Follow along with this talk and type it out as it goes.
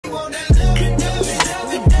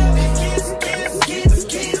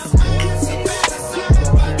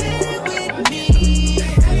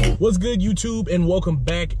What's good, YouTube, and welcome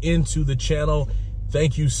back into the channel.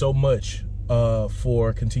 Thank you so much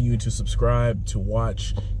for continuing to subscribe, to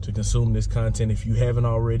watch, to consume this content. If you haven't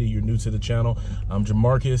already, you're new to the channel. I'm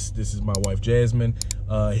Jamarcus. This is my wife, Jasmine.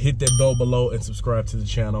 Hit that bell below and subscribe to the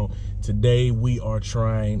channel. Today, we are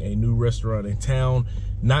trying a new restaurant in town.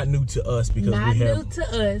 Not new to us because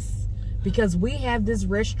we have this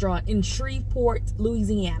restaurant in Shreveport,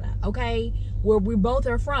 Louisiana, okay? Where we both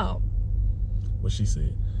are from. What she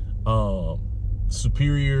said.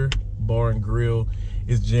 Superior Bar and Grill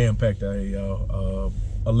is jam-packed out here, y'all.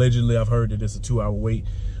 Allegedly, I've heard that it's a 2-hour wait.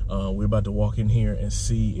 We're about to walk in here and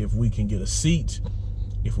see if we can get a seat.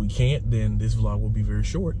 If we can't, then this vlog will be very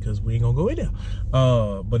short because we ain't gonna go in there.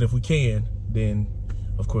 But if we can, then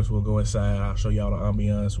of course we'll go inside. I'll show y'all the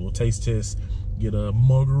ambiance. We'll taste test, get a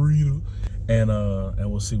margarita, and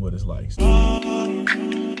we'll see what it's like.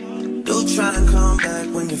 Don't try and come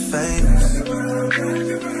back when you're famous.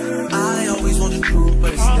 I always want to prove,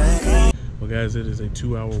 but it's staying. Well, guys, it is a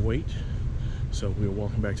 2-hour wait, so we're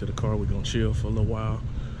walking back to the car. We're gonna chill for a little while.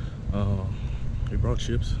 We brought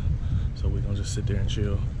chips, so we're gonna just sit there and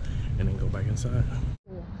chill, and then go back inside.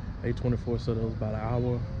 8:24, so that was about an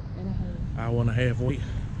hour and a half wait.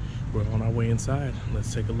 We're on our way inside.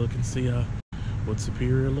 Let's take a look and see what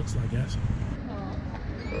Superior looks like, guys.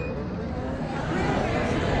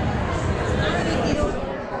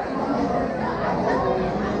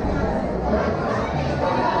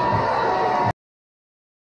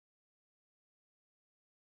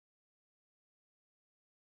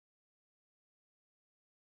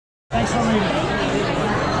 Thanks for reading.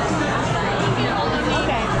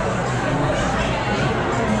 Okay.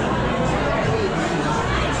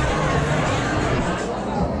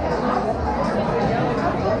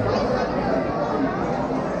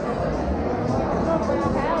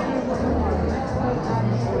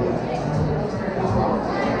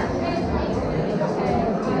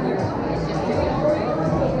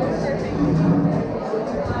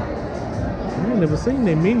 I ain't never seen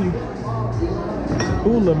their menu.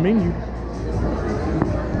 Cool little menu.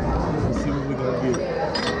 Let's see what we're gonna get.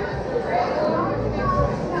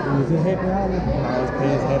 Is it happy hour? No, it's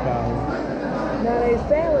past happy hour. Now they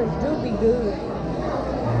salads do be good.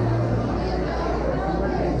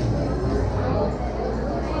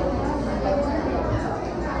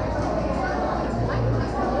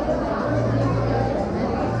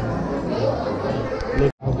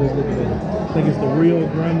 Look, I was just looking at it. I think it's the Rio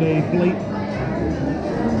Grande plate. I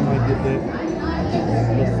might get that.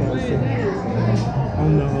 Salsa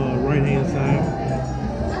on the right hand side,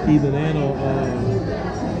 either that or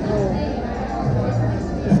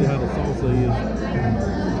let's see how the salsa is.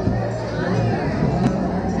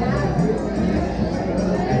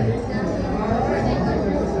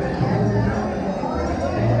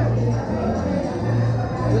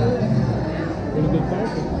 Really good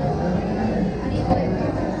salsa.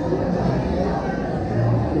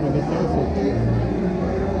 Really good salsa.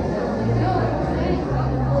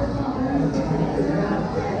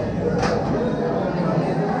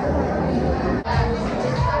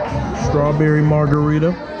 Strawberry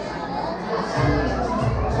margarita.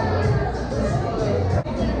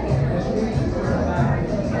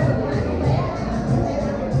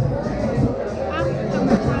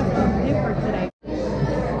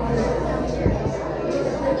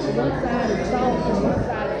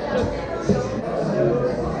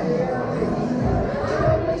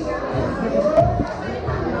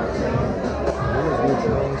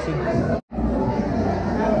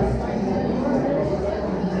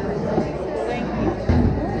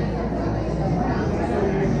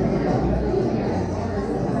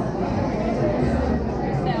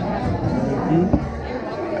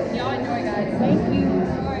 Y'all enjoy, guys. Thank you.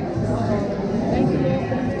 Thank you, Lord,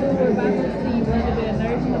 for this food we're about to receive. Whether they're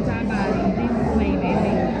nourishing of our body. In Jesus' name,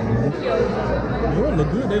 amen. They don't look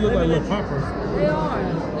good. They look like little poppers. They are.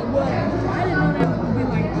 Well, I didn't know that would be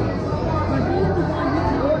like this. But these are the ones you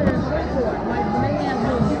can order in Shreveport. Like when they have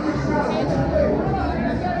them.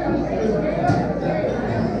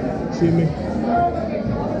 Chili.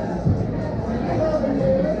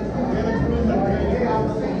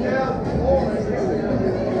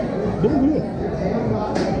 They're good.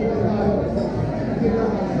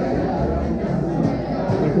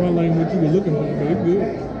 They're probably like what you were looking for, but it's good.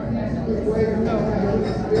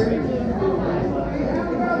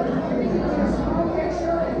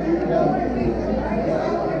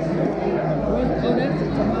 Oh, that's a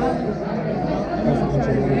tamale. That's a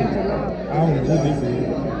tamale. I don't know what this is.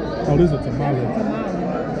 Oh, this is a tamale.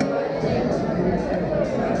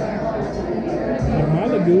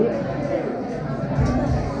 Tamale good.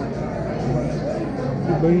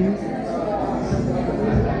 Beans.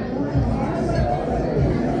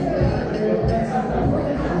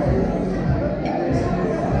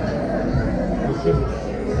 chilies?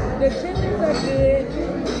 The chilies are good.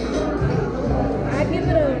 I give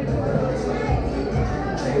it an 8.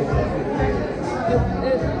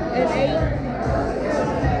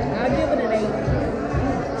 I'll give it an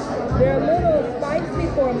 8. They're a little spicy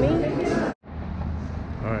for me.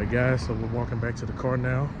 All right, guys, so we're walking back to the car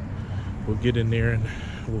now. We'll get in there and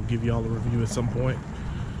we'll give you all a review at some point.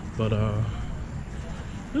 But it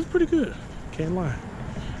was pretty good, can't lie.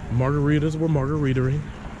 Margaritas were margaritaing,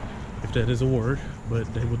 if that is a word,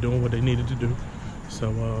 but they were doing what they needed to do.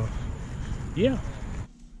 So yeah.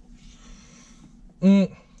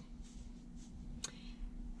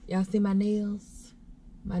 Y'all see my nails?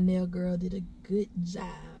 My nail girl did a good job.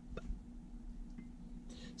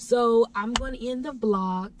 So I'm going to end the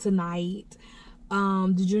vlog tonight.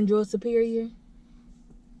 Did you enjoy Superior?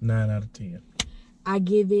 9 out of 10. I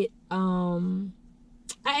give it an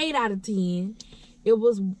 8 out of 10. It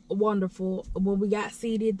was wonderful. When we got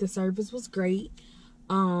seated, the service was great.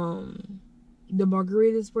 The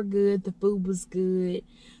margaritas were good. The food was good.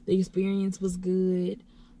 The experience was good.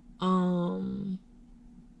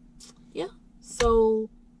 Yeah. So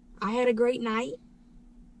I had a great night.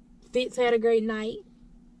 Fitz had a great night.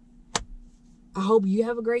 I hope you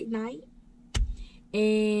have a great night.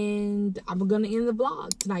 And I'm going to end the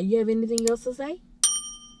vlog tonight. You have anything else to say?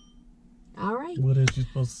 All right. What is you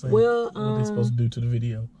supposed to say? Well, what are they supposed to do to the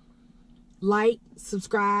video? Like,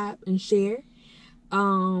 subscribe, and share.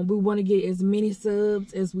 We want to get as many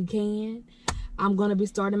subs as we can. I'm going to be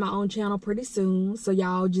starting my own channel pretty soon. So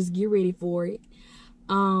y'all just get ready for it.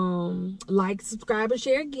 Like, subscribe, and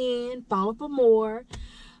share again. Follow for more.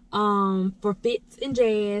 For Fitz and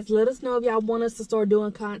Jazz, let us know if y'all want us to start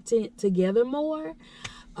doing content together more.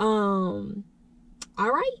 All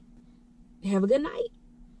right. Have a good night.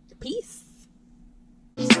 Peace.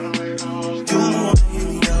 You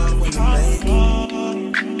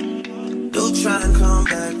try and come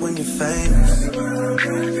back when you're famous.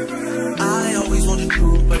 I always want the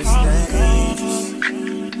truth, but it's dangerous.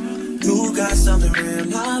 You got something real,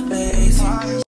 not basic.